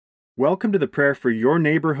Welcome to the prayer for your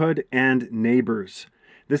neighborhood and neighbors.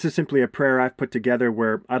 This is simply a prayer I've put together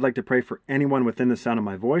where I'd like to pray for anyone within the sound of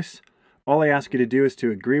my voice. All I ask you to do is to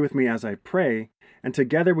agree with me as I pray, and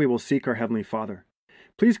together we will seek our Heavenly Father.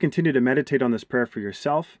 Please continue to meditate on this prayer for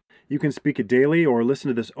yourself. You can speak it daily or listen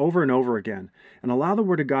to this over and over again, and allow the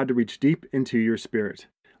Word of God to reach deep into your spirit.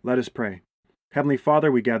 Let us pray. Heavenly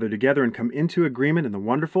Father, we gather together and come into agreement in the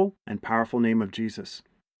wonderful and powerful name of Jesus.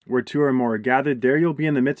 Where two or more are gathered, there you'll be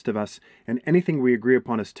in the midst of us, and anything we agree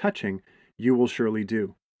upon as touching, you will surely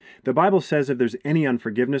do. The Bible says if there's any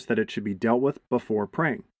unforgiveness, that it should be dealt with before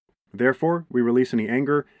praying. Therefore, we release any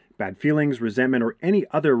anger, bad feelings, resentment, or any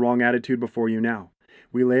other wrong attitude before you now.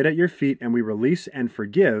 We lay it at your feet, and we release and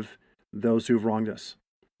forgive those who've wronged us.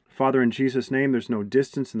 Father, in Jesus' name, there's no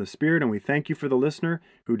distance in the Spirit, and we thank you for the listener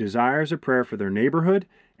who desires a prayer for their neighborhood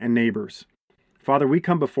and neighbors. Father, we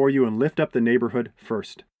come before you and lift up the neighborhood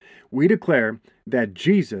first. We declare that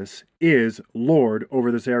Jesus is Lord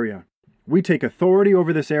over this area. We take authority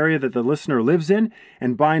over this area that the listener lives in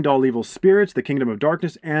and bind all evil spirits, the kingdom of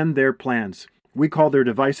darkness, and their plans. We call their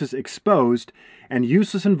devices exposed and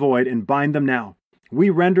useless and void and bind them now. We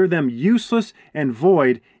render them useless and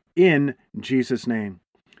void in Jesus' name.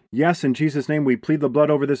 Yes, in Jesus' name, we plead the blood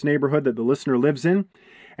over this neighborhood that the listener lives in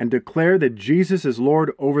and declare that Jesus is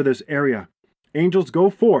Lord over this area. Angels, go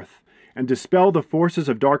forth and dispel the forces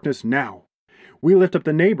of darkness now. We lift up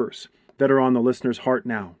the neighbors that are on the listener's heart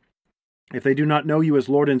now. If they do not know you as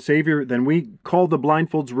Lord and Savior, then we call the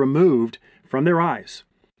blindfolds removed from their eyes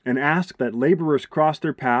and ask that laborers cross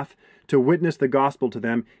their path to witness the gospel to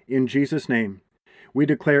them in Jesus' name. We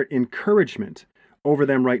declare encouragement over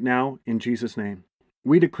them right now in Jesus' name.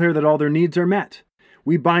 We declare that all their needs are met.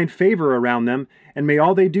 We bind favor around them, and may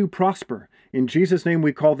all they do prosper. In Jesus' name,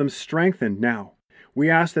 we call them strengthened now. We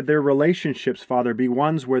ask that their relationships, Father, be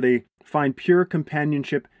ones where they find pure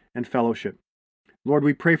companionship and fellowship. Lord,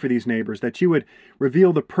 we pray for these neighbors, that you would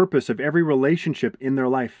reveal the purpose of every relationship in their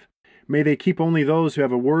life. May they keep only those who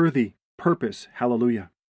have a worthy purpose.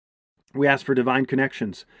 Hallelujah. We ask for divine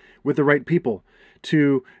connections with the right people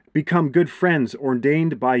to become good friends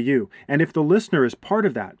ordained by you. And if the listener is part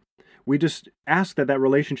of that, we just ask that that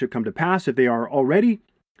relationship come to pass. If they are already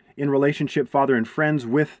in relationship, Father, and friends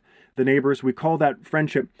with the neighbors, we call that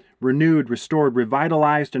friendship renewed, restored,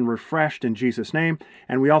 revitalized, and refreshed in Jesus' name.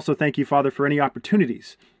 And we also thank you, Father, for any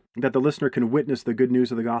opportunities that the listener can witness the good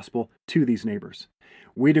news of the gospel to these neighbors.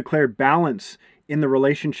 We declare balance in the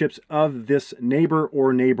relationships of this neighbor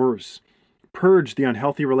or neighbors. Purge the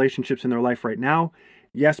unhealthy relationships in their life right now.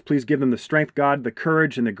 Yes, please give them the strength, God, the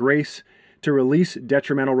courage, and the grace to release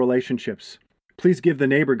detrimental relationships. Please give the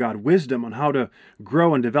neighbor, God, wisdom on how to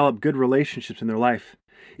grow and develop good relationships in their life.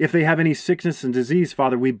 If they have any sickness and disease,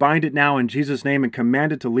 Father, we bind it now in Jesus' name and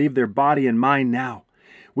command it to leave their body and mind now.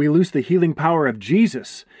 We loose the healing power of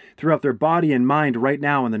Jesus throughout their body and mind right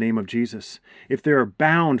now in the name of Jesus. If they're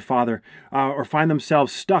bound, Father, or find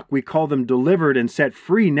themselves stuck, we call them delivered and set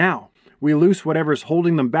free now. We loose whatever's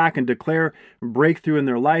holding them back and declare breakthrough in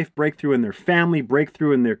their life, breakthrough in their family,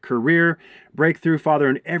 breakthrough in their career, breakthrough, Father,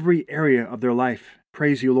 in every area of their life.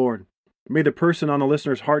 Praise you, Lord. May the person on the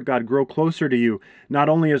listener's heart, God, grow closer to you, not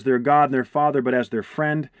only as their God and their Father, but as their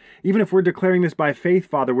friend. Even if we're declaring this by faith,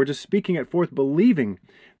 Father, we're just speaking it forth, believing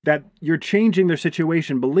that you're changing their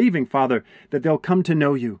situation, believing, Father, that they'll come to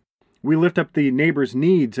know you. We lift up the neighbor's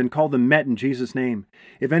needs and call them met in Jesus' name.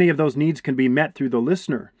 If any of those needs can be met through the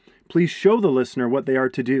listener, please show the listener what they are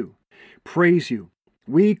to do. Praise you.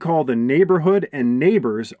 We call the neighborhood and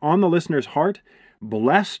neighbors on the listener's heart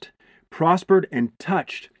blessed, prospered, and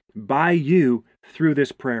touched by you through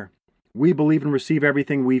this prayer. We believe and receive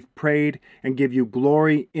everything we've prayed and give you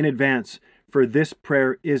glory in advance, for this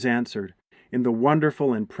prayer is answered. In the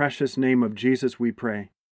wonderful and precious name of Jesus we pray.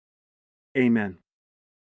 Amen.